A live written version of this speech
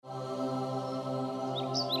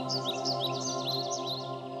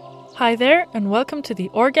Hi there, and welcome to the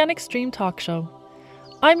Organic Stream Talk Show.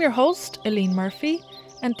 I'm your host, Eileen Murphy,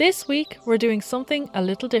 and this week we're doing something a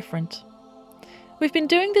little different. We've been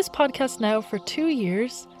doing this podcast now for 2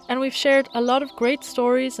 years, and we've shared a lot of great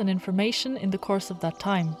stories and information in the course of that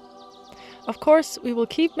time. Of course, we will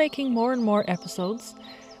keep making more and more episodes,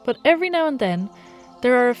 but every now and then,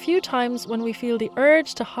 there are a few times when we feel the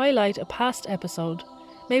urge to highlight a past episode,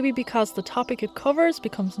 maybe because the topic it covers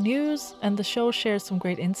becomes news and the show shares some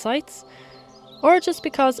great insights, or just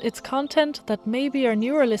because it's content that maybe our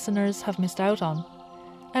newer listeners have missed out on.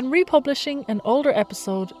 And republishing an older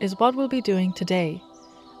episode is what we'll be doing today,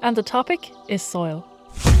 and the topic is soil.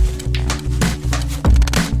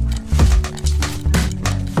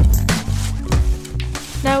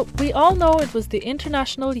 Now, we all know it was the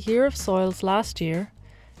International Year of Soils last year,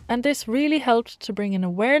 and this really helped to bring an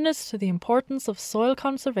awareness to the importance of soil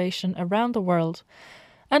conservation around the world,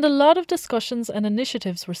 and a lot of discussions and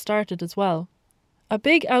initiatives were started as well. A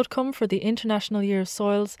big outcome for the International Year of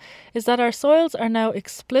Soils is that our soils are now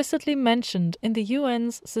explicitly mentioned in the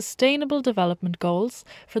UN's Sustainable Development Goals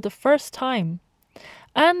for the first time.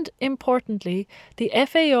 And importantly, the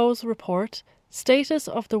FAO's report, Status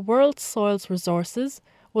of the World's Soils Resources,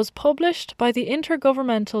 was published by the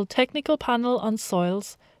Intergovernmental Technical Panel on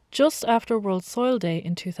Soils just after World Soil Day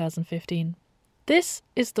in 2015. This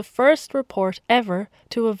is the first report ever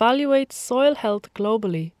to evaluate soil health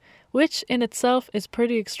globally, which in itself is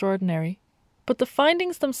pretty extraordinary. But the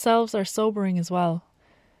findings themselves are sobering as well.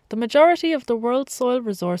 The majority of the world's soil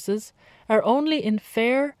resources are only in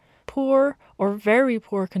fair, poor or very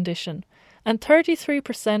poor condition, and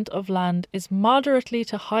 33% of land is moderately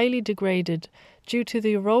to highly degraded due to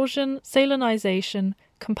the erosion, salinization,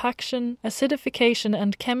 compaction, acidification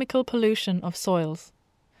and chemical pollution of soils.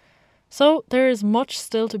 So there is much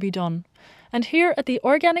still to be done. And here at the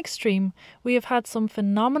Organic Stream, we have had some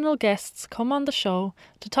phenomenal guests come on the show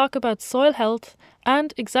to talk about soil health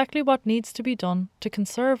and exactly what needs to be done to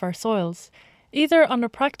conserve our soils, either on a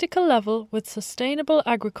practical level with sustainable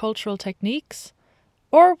agricultural techniques,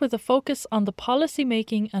 or with a focus on the policy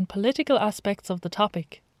making and political aspects of the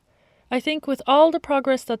topic. I think with all the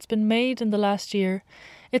progress that's been made in the last year,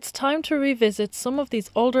 it's time to revisit some of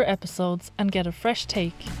these older episodes and get a fresh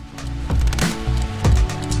take.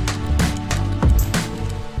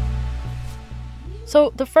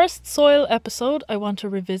 So the first soil episode I want to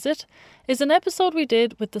revisit is an episode we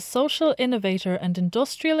did with the social innovator and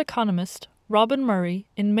industrial economist Robin Murray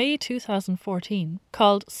in May 2014,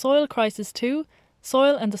 called Soil Crisis 2,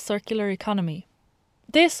 Soil and the Circular Economy.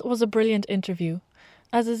 This was a brilliant interview.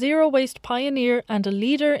 As a zero-waste pioneer and a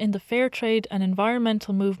leader in the fair trade and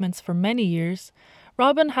environmental movements for many years,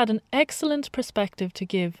 Robin had an excellent perspective to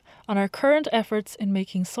give on our current efforts in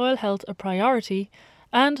making soil health a priority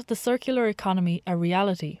and the circular economy a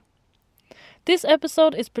reality. This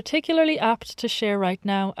episode is particularly apt to share right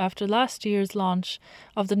now after last year's launch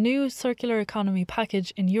of the new circular economy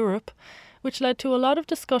package in Europe, which led to a lot of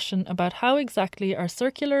discussion about how exactly our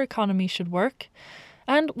circular economy should work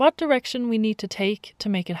and what direction we need to take to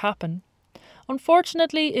make it happen.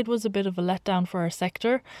 Unfortunately, it was a bit of a letdown for our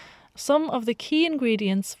sector. Some of the key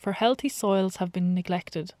ingredients for healthy soils have been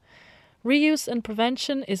neglected. Reuse and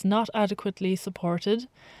prevention is not adequately supported,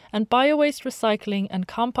 and bio-waste recycling and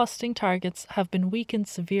composting targets have been weakened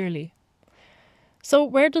severely. So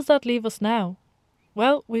where does that leave us now?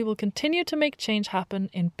 Well, we will continue to make change happen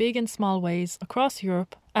in big and small ways across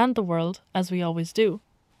Europe and the world, as we always do.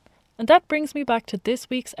 And that brings me back to this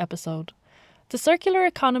week's episode. The circular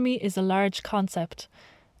economy is a large concept,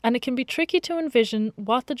 and it can be tricky to envision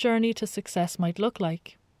what the journey to success might look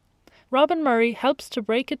like. Robin Murray helps to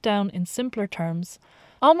break it down in simpler terms,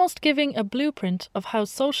 almost giving a blueprint of how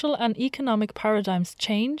social and economic paradigms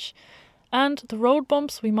change and the road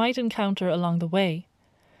bumps we might encounter along the way.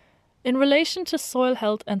 In relation to soil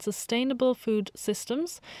health and sustainable food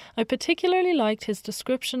systems, I particularly liked his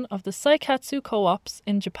description of the Saikatsu co-ops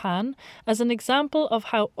in Japan as an example of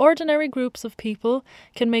how ordinary groups of people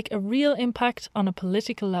can make a real impact on a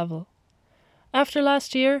political level. After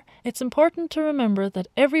last year, it's important to remember that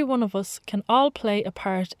every one of us can all play a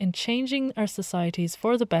part in changing our societies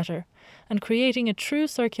for the better and creating a true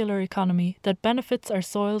circular economy that benefits our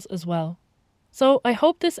soils as well. So I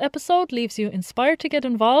hope this episode leaves you inspired to get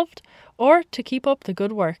involved or to keep up the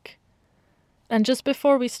good work. And just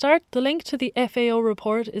before we start, the link to the FAO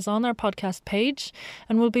report is on our podcast page,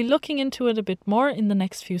 and we'll be looking into it a bit more in the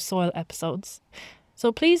next few soil episodes.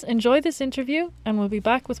 So please enjoy this interview, and we'll be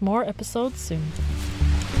back with more episodes soon.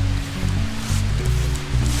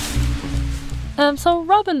 So,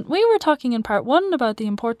 Robin, we were talking in part one about the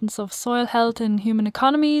importance of soil health in human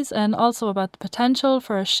economies and also about the potential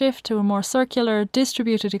for a shift to a more circular,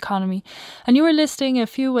 distributed economy. And you were listing a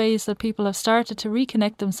few ways that people have started to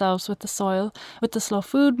reconnect themselves with the soil, with the slow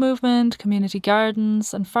food movement, community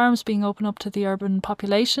gardens, and farms being opened up to the urban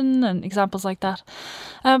population, and examples like that.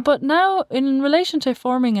 But now, in relation to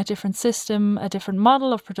forming a different system, a different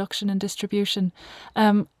model of production and distribution,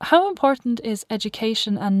 how important is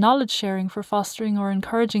education and knowledge sharing for fostering or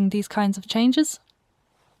encouraging these kinds of changes?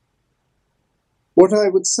 What I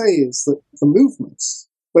would say is that the movements,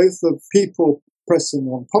 both the people pressing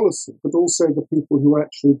on policy, but also the people who are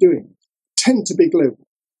actually doing it, tend to be global.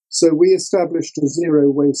 So we established a zero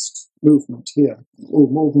waste movement here,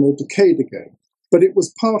 more than a decade ago. But it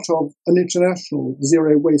was part of an international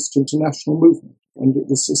zero waste international movement, and it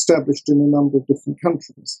was established in a number of different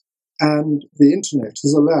countries. And the internet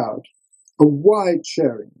has allowed a wide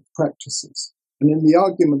sharing of practices. And in the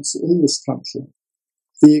arguments in this country,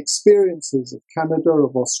 the experiences of Canada,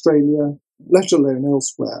 of Australia, let alone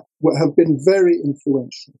elsewhere, have been very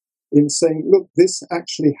influential in saying, look, this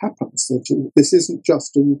actually happens. This isn't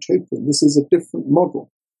just a utopia. This is a different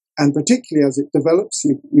model. And particularly as it develops,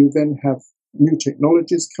 you then have new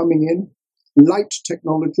technologies coming in, light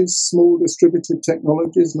technologies, small distributed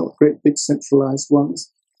technologies, not great big centralized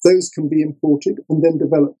ones. Those can be imported and then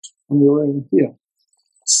developed on your own here.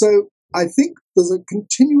 So I think there's a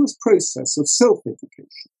continuous process of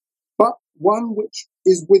self-education, but one which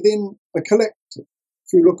is within a collective.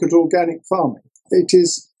 If you look at organic farming, it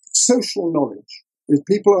is social knowledge.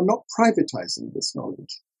 People are not privatizing this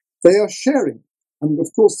knowledge. They are sharing. And of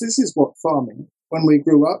course, this is what farming, when we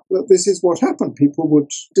grew up, this is what happened. People would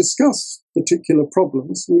discuss particular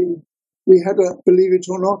problems. We had believe it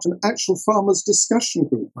or not, an actual farmers' discussion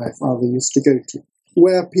group my father used to go to,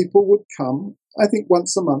 where people would come, I think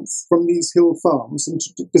once a month, from these hill farms and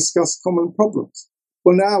to discuss common problems.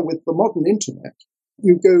 Well, now with the modern internet,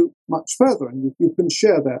 you go much further and you can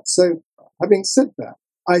share that. So having said that,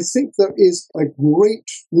 I think there is a great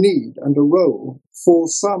need and a role for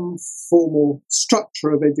some formal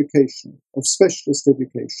structure of education, of specialist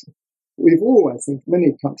education. We've all, I think,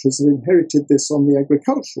 many countries have inherited this on the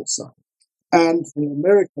agricultural side. And in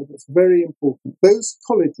America, that's very important. Those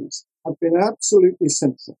colleges have been absolutely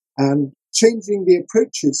central. And changing the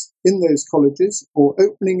approaches in those colleges or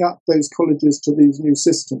opening up those colleges to these new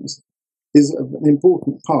systems is an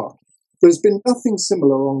important part. There's been nothing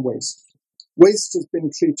similar on waste. Waste has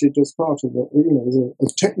been treated as part of a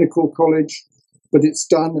technical college, but it's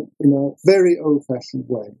done in a very old-fashioned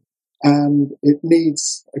way. And it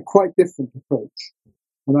needs a quite different approach.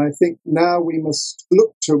 And I think now we must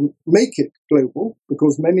look to make it global,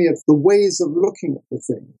 because many of the ways of looking at the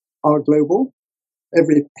thing are global.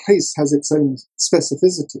 Every place has its own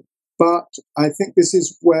specificity. But I think this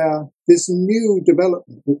is where this new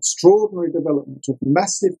development, extraordinary development of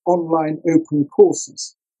massive online open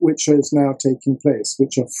courses, which is now taking place,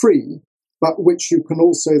 which are free, but which you can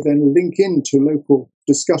also then link into local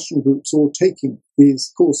discussion groups all taking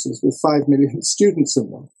these courses with 5 million students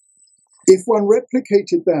in them. If one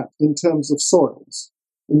replicated that in terms of soils,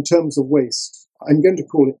 in terms of waste, I'm going to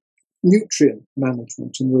call it nutrient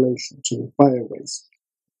management in relation to bio-waste,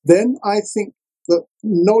 then I think that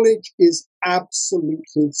knowledge is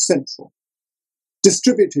absolutely central.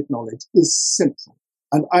 Distributed knowledge is central.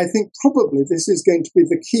 And I think probably this is going to be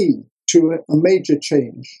the key to a major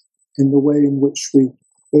change in the way in which we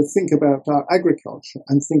both think about our agriculture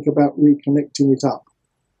and think about reconnecting it up.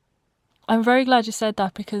 I'm very glad you said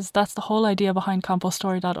that, because that's the whole idea behind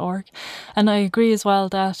compoststory.org. And I agree as well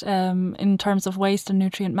that in terms of waste and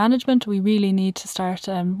nutrient management, we really need to start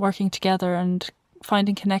working together and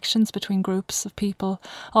finding connections between groups of people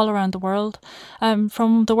all around the world.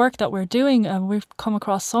 From the work that we're doing, we've come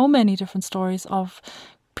across so many different stories of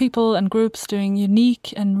people and groups doing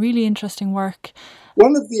unique and really interesting work.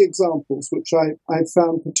 One of the examples which I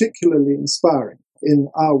found particularly inspiring in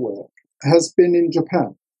our work has been in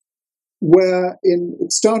Japan, where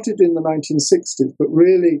it started in the 1960s, but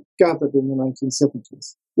really gathered in the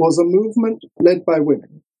 1970s, was a movement led by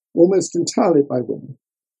women, almost entirely by women.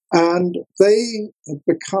 And they had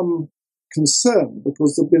become concerned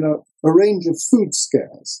because there had been a range of food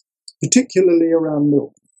scares, particularly around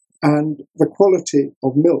milk, and the quality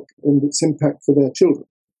of milk and its impact for their children.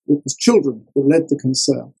 It was children that led the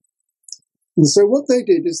concern. And so what they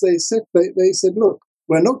did is they said, look,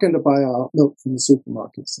 we're not going to buy our milk from the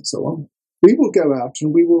supermarkets and so on. We will go out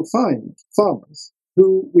and we will find farmers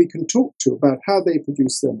who we can talk to about how they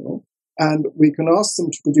produce their milk, and we can ask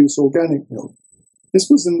them to produce organic milk. This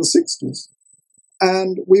was in the 60s.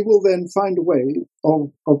 and we will then find a way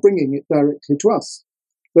of bringing it directly to us.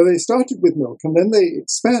 So they started with milk, and then they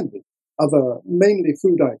expanded other, mainly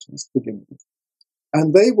food items to begin with.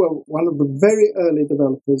 And they were one of the very early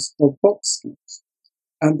developers of box schemes.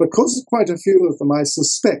 And because quite a few of them, I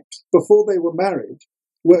suspect, before they were married,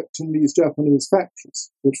 worked in these Japanese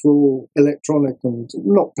factories, which were all electronic and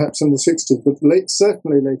not perhaps in the 60s, but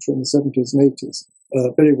certainly later in the 70s and 80s,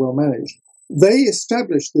 very well managed. They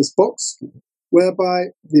established this box scheme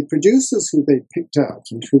whereby the producers who they picked out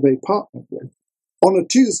and who they partnered with, on a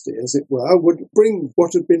Tuesday, as it were, would bring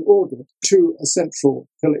what had been ordered to a central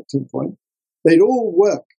collecting point. They'd all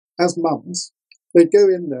work as mums. They'd go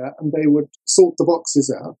in there and they would sort the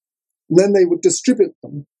boxes out, and then they would distribute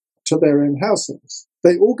them to their own households.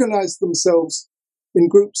 They organized themselves in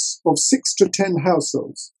groups of 6 to 10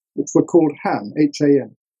 households, which were called HAN,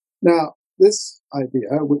 H-A-N. Now, this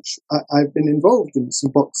idea, which I've been involved in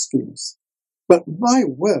some box schemes, but my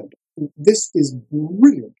word, this is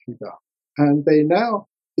brilliantly done. And they now,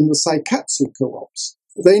 in the Saikatsu co-ops,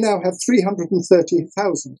 they now have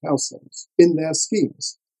 330,000 households in their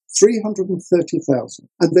schemes. 330,000.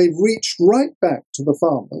 And they've reached right back to the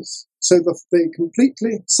farmers so that they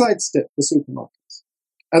completely sidestep the supermarkets.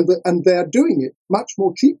 And they're doing it much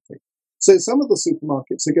more cheaply. So some of the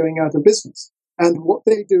supermarkets are going out of business. And what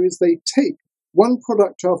they do is they take one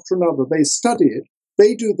product after another, they study it,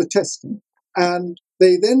 they do the testing, and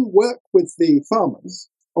they then work with the farmers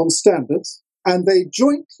on standards, and they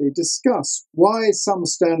jointly discuss why some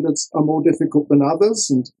standards are more difficult than others,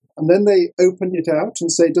 and then they open it out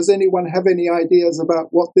and say, does anyone have any ideas about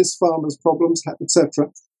what this farmer's problems have, etc.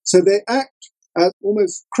 So they act as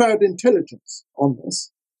almost crowd intelligence on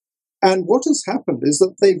this. And what has happened is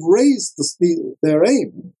that they've raised their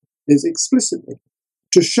aim is explicitly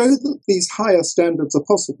to show that these higher standards are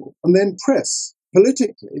possible, and then press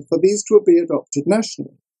politically for these to be adopted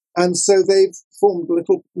nationally. And so they've formed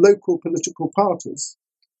little local political parties,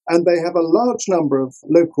 and they have a large number of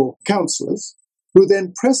local councillors who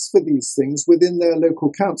then press for these things within their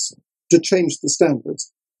local council to change the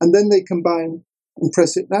standards, and then they combine and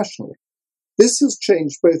press it nationally. This has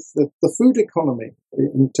changed both the food economy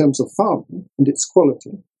in terms of farming and its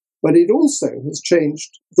quality, but it also has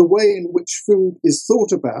changed the way in which food is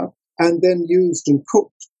thought about and then used and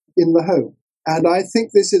cooked in the home. And I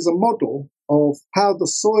think this is a model of how the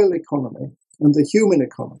soil economy and the human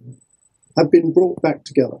economy have been brought back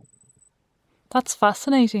together. That's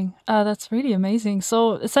fascinating. That's really amazing.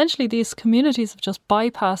 So essentially these communities have just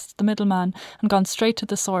bypassed the middleman and gone straight to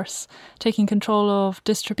the source, taking control of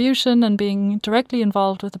distribution and being directly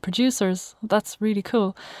involved with the producers. That's really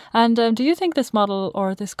cool. And do you think this model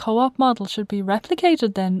or this co-op model should be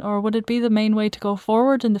replicated then, or would it be the main way to go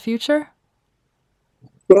forward in the future?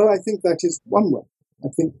 Well, I think that is one way. I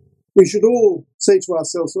think we should all say to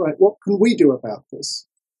ourselves, right, what can we do about this?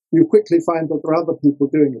 You quickly find that there are other people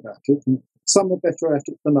doing about it, and some are better at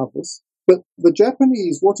it than others. But the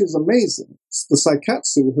Japanese, what is amazing, the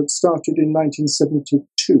Saikatsu had started in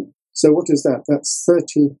 1972. So what is that? That's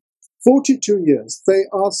 42 years. They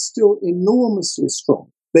are still enormously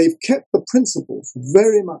strong. They've kept the principles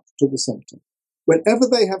very much to the center. Whenever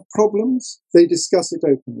they have problems, they discuss it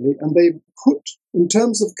openly, and they put, in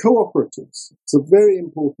terms of cooperatives, it's a very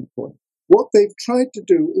important point. What they've tried to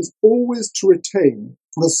do is always to retain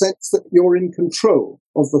the sense that you're in control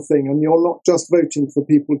of the thing and you're not just voting for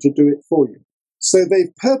people to do it for you. So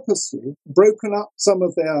they've purposely broken up some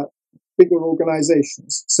of their bigger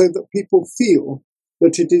organizations so that people feel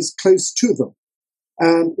that it is close to them.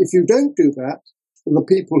 And if you don't do that, the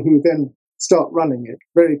people who then start running it,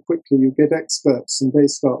 very quickly you get experts and they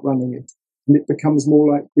start running it, and it becomes more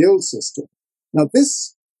like the old system. Now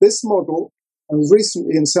this model, and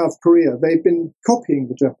recently in South Korea, they've been copying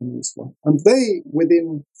the Japanese one, and they,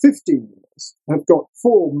 within 15 years, have got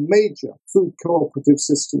 4 major food cooperative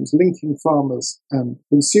systems linking farmers and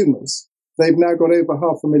consumers. They've now got over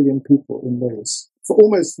 500,000 people in those,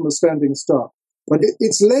 almost from a standing start. But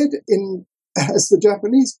it's led in, as the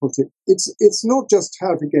Japanese put it, it's not just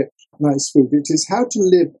how to get nice food, it is how to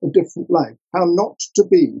live a different life, how not to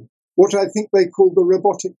be what I think they call the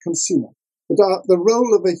robotic consumer. But the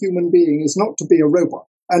role of a human being is not to be a robot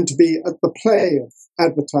and to be at the play of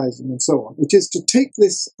advertising and so on. It is to take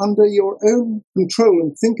this under your own control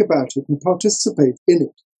and think about it and participate in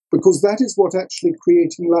it, because that is what actually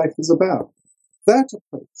creating life is about. That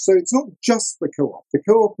approach. So it's not just the co-op. The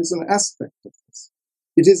co-op is an aspect of this.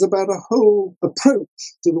 It is about a whole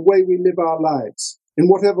approach to the way we live our lives in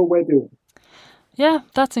whatever we're doing. Yeah,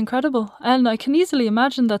 that's incredible. And I can easily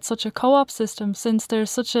imagine that such a co-op system, since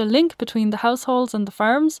there's such a link between the households and the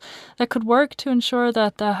farms, that could work to ensure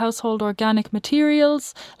that the household organic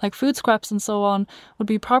materials, like food scraps and so on, would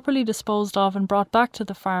be properly disposed of and brought back to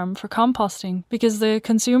the farm for composting, because the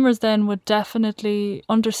consumers then would definitely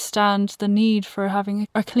understand the need for having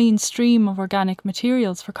a clean stream of organic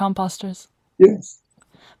materials for composters. Yes.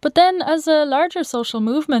 But then, as a larger social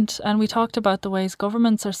movement, and we talked about the ways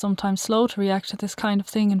governments are sometimes slow to react to this kind of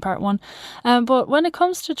thing in part one, but when it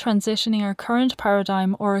comes to transitioning our current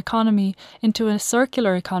paradigm or economy into a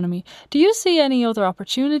circular economy, do you see any other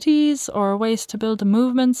opportunities or ways to build a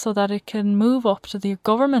movement so that it can move up to the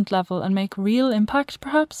government level and make real impact,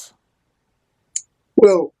 perhaps?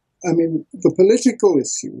 Well, I mean, the political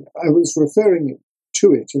issue, I was referring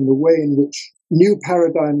to it in the way in which new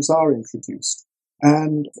paradigms are introduced.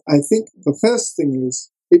 And I think the first thing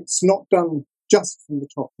is it's not done just from the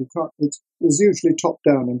top. It's usually top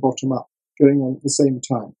down and bottom up going on at the same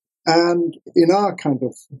time. And in our kind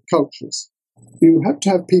of cultures, you have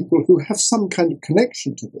to have people who have some kind of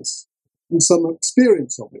connection to this and some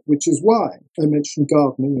experience of it, which is why I mentioned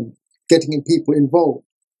gardening and getting people involved.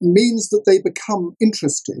 Means that they become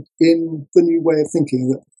interested in the new way of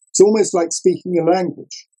thinking. It's almost like speaking a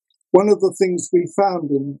language. One of the things we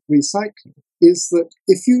found in recycling is that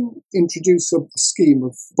if you introduce a scheme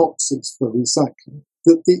of boxes for recycling,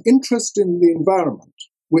 that the interest in the environment,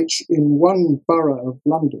 which in one borough of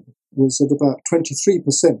London was at about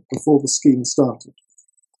 23% before the scheme started,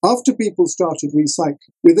 after people started recycling,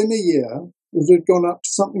 within a year, it had gone up to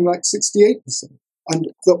something like 68%.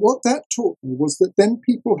 And what that taught me was that then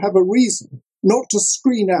people have a reason not to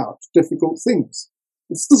screen out difficult things.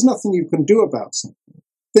 If there's nothing you can do about something,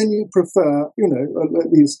 then you prefer,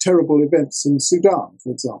 these terrible events in Sudan,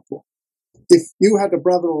 for example. If you had a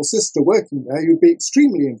brother or sister working there, you'd be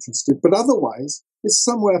extremely interested. But otherwise, it's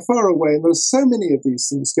somewhere far away, and there's so many of these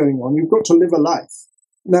things going on. You've got to live a life.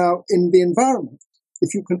 Now, in the environment,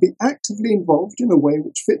 if you can be actively involved in a way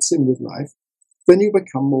which fits in with life, then you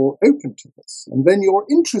become more open to this. And then you're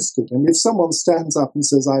interested. And if someone stands up and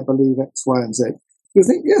says, I believe X, Y, and Z, you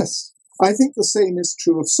think, yes. I think the same is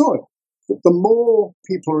true of soil. That the more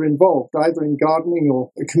people are involved, either in gardening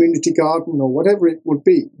or a community garden or whatever it would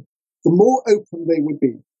be, the more open they would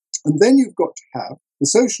be. And then you've got to have the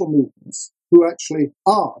social movements who actually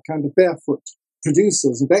are kind of barefoot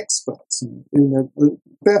producers and experts, and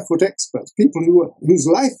barefoot experts, people whose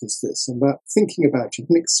life is this, and about thinking about it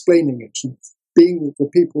and explaining it and being the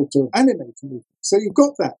people to animate a movement. So you've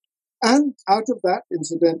got that. And out of that,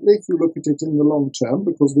 incidentally, if you look at it in the long term,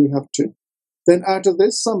 because we have to, then out of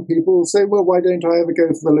this, some people will say, well, why don't I ever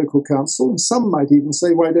go for the local council? And some might even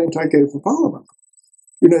say, why don't I go for parliament?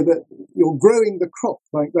 That you're growing the crop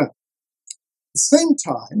like that. At the same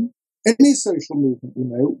time, any social movement,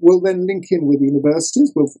 will then link in with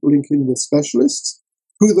universities, will link in with specialists,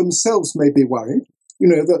 who themselves may be worried.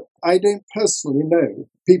 That I don't personally know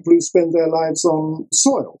people who spend their lives on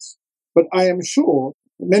soils, but I am sure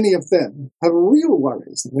many of them have real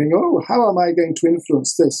worries and think, oh, how am I going to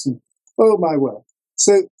influence this? And oh, my word.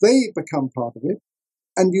 So they become part of it.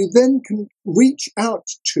 And you then can reach out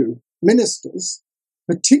to ministers,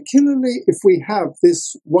 particularly if we have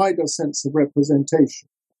this wider sense of representation,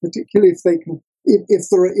 particularly if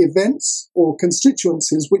there are events or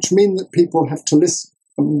constituencies which mean that people have to listen.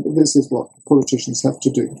 This is what politicians have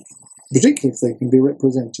to do, particularly if they can be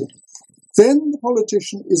represented. Then the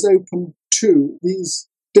politician is open to these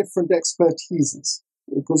different expertises,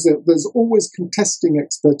 because there's always contesting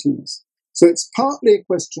expertise. So it's partly a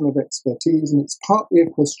question of expertise, and it's partly a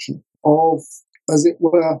question of, as it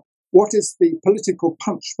were, what is the political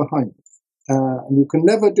punch behind it? And you can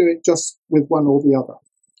never do it just with one or the other.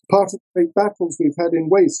 Part of the big battles we've had in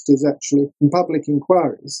waste is actually in public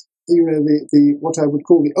inquiries. What I would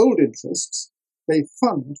call the old interests, they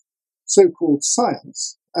fund so-called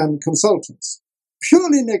science and consultants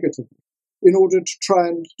purely negatively in order to try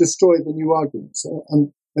and destroy the new arguments.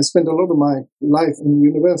 And I spent a lot of my life in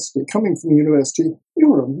university. Coming from university,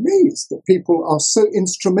 you're amazed that people are so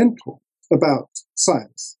instrumental about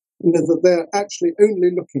science, that they're actually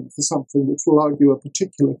only looking for something which will argue a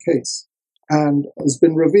particular case. And has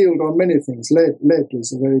been revealed on many things. Lead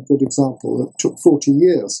is a very good example. It took 40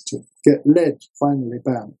 years to get lead finally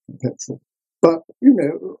banned from petrol. But,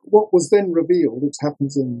 what was then revealed, it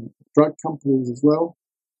happens in drug companies as well,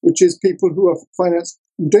 which is people who are financed,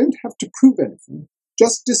 you don't have to prove anything,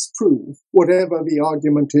 just disprove whatever the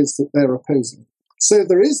argument is that they're opposing. So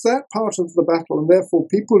there is that part of the battle, and therefore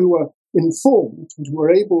people who are informed and who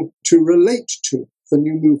are able to relate to the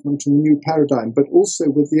new movement and the new paradigm, but also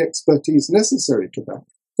with the expertise necessary to that,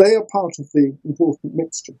 they are part of the important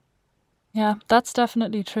mixture. Yeah, that's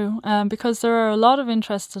definitely true, because there are a lot of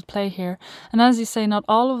interests at play here. And as you say, not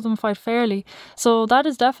all of them fight fairly. So that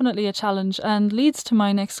is definitely a challenge and leads to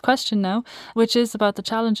my next question now, which is about the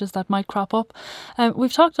challenges that might crop up.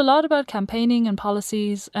 We've talked a lot about campaigning and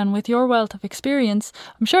policies, and with your wealth of experience,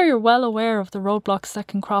 I'm sure you're well aware of the roadblocks that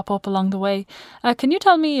can crop up along the way. Can you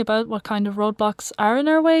tell me about what kind of roadblocks are in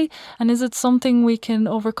our way? And is it something we can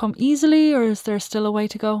overcome easily, or is there still a way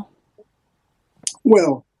to go?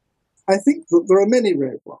 Well, I think that there are many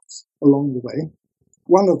roadblocks along the way.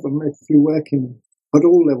 One of them, if you work at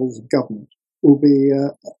all levels of government, will be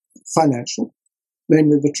financial.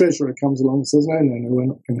 Namely, the treasurer comes along and says, no, we're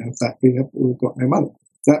not going to have that. We've got no money.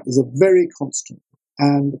 That is a very constant.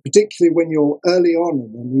 And particularly when you're early on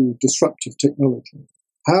in a new disruptive technology,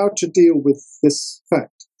 how to deal with this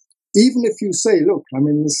fact. Even if you say, look, I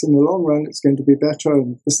mean, this in the long run, it's going to be better,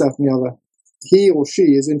 and this, that, and the other, he or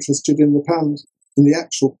she is interested in the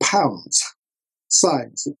actual pounds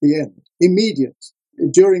signs at the end, immediate,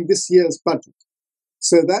 during this year's budget.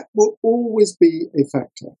 So that will always be a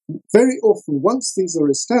factor. Very often, once these are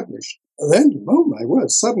established, then, oh my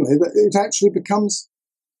word, suddenly it actually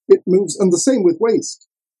it moves. And the same with waste.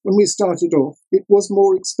 When we started off, it was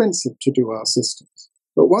more expensive to do our systems.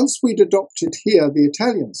 But once we'd adopted here the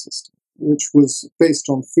Italian system, which was based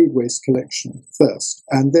on food waste collection first,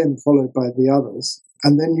 and then followed by the others,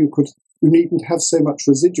 and then you needn't have so much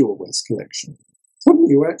residual waste collection.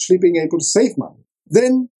 Suddenly you were actually being able to save money.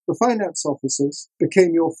 Then the finance officers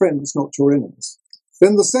became your friends, not your enemies.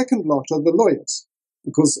 Then the second lot are the lawyers,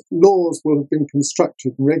 because laws will have been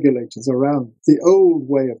constructed and regulators around the old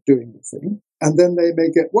way of doing the thing, and then they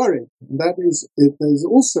may get worried. And that is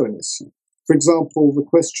also an issue. For example, the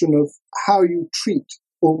question of how you treat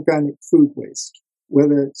organic food waste,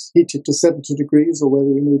 whether it's heated to 70 degrees or whether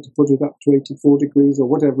you need to put it up to 84 degrees or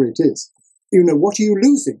whatever it is. What are you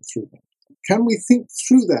losing through that? Can we think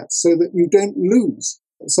through that so that you don't lose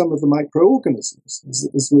some of the microorganisms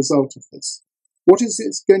as a result of this? What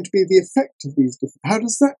is going to be the effect of these? How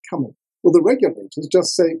does that come in? Well, the regulators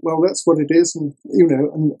just say, well, that's what it is. And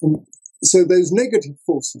so those negative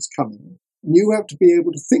forces come in. You have to be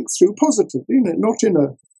able to think through positively,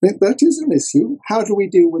 that is an issue. How do we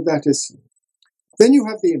deal with that issue? Then you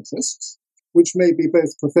have the interests, which may be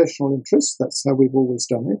both professional interests, that's how we've always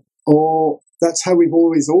done it, or that's how we've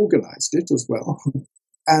always organized it as well.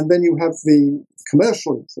 And then you have the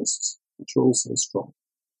commercial interests, which are also strong.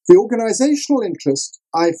 The organizational interest,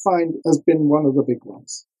 I find, has been one of the big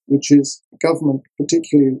ones, which is government,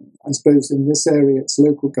 particularly, I suppose, in this area, it's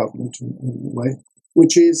local government in a way,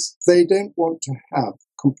 which is they don't want to have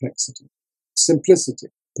complexity, simplicity,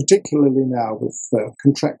 particularly now with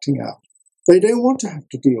contracting out. They don't want to have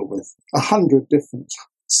to deal with 100 different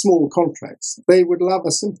small contracts. They would love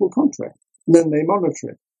a simple contract, and then they monitor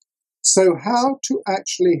it. So how to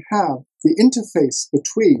actually have the interface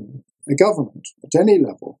between a government at any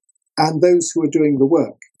level and those who are doing the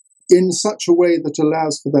work in such a way that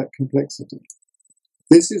allows for that complexity.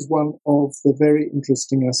 This is one of the very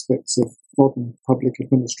interesting aspects of modern public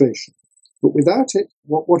administration. But without it,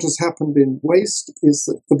 what has happened in waste is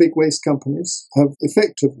that the big waste companies have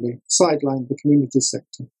effectively sidelined the community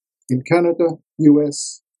sector. In Canada,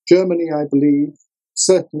 US, Germany, I believe,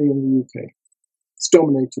 certainly in the UK. It's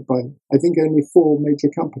dominated by, I think, only 4 major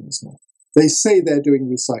companies now. They say they're doing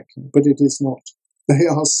recycling, but it is not. They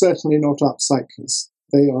are certainly not upcyclers.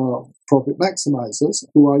 They are profit maximizers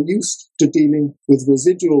who are used to dealing with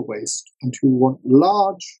residual waste and who want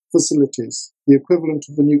large facilities, the equivalent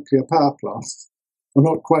of a nuclear power plant. Are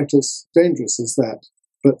not quite as dangerous as that,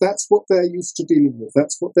 but that's what they're used to dealing with.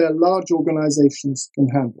 That's what their large organizations can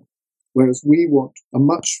handle. Whereas we want a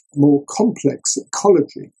much more complex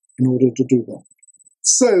ecology in order to do that.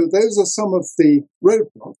 So those are some of the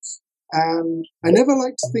roadblocks. And I never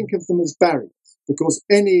like to think of them as barriers, because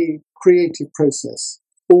any creative process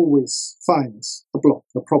always finds a block,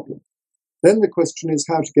 a problem. Then the question is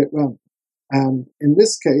how to get round it. And in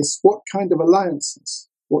this case, what kind of alliances,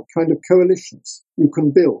 what kind of coalitions you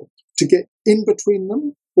can build to get in between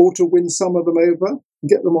them or to win some of them over,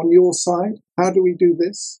 get them on your side. How do we do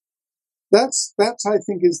this? That's I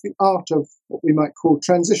think, is the art of what we might call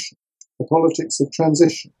transition, the politics of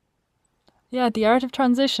transition. Yeah, the art of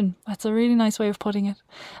transition. That's a really nice way of putting it.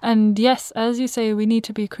 And yes, as you say, we need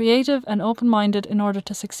to be creative and open-minded in order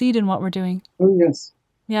to succeed in what we're doing. Oh, yes.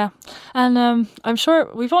 Yeah. And I'm sure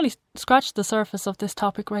we've only scratched the surface of this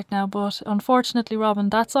topic right now, but unfortunately, Robin,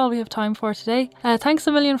 that's all we have time for today. Thanks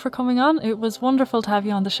a million for coming on. It was wonderful to have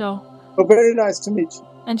you on the show. Oh, very nice to meet you.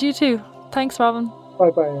 And you too. Thanks, Robin.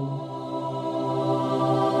 Bye-bye, Ellen.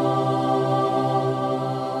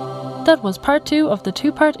 That was part 2 of the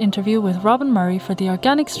 2-part interview with Robin Murray for the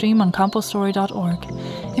organic stream on compoststory.org.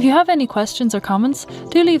 If you have any questions or comments,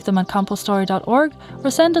 do leave them at compoststory.org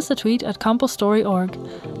or send us a tweet at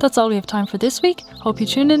compoststory.org. That's all we have time for this week. Hope you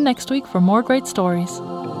tune in next week for more great stories.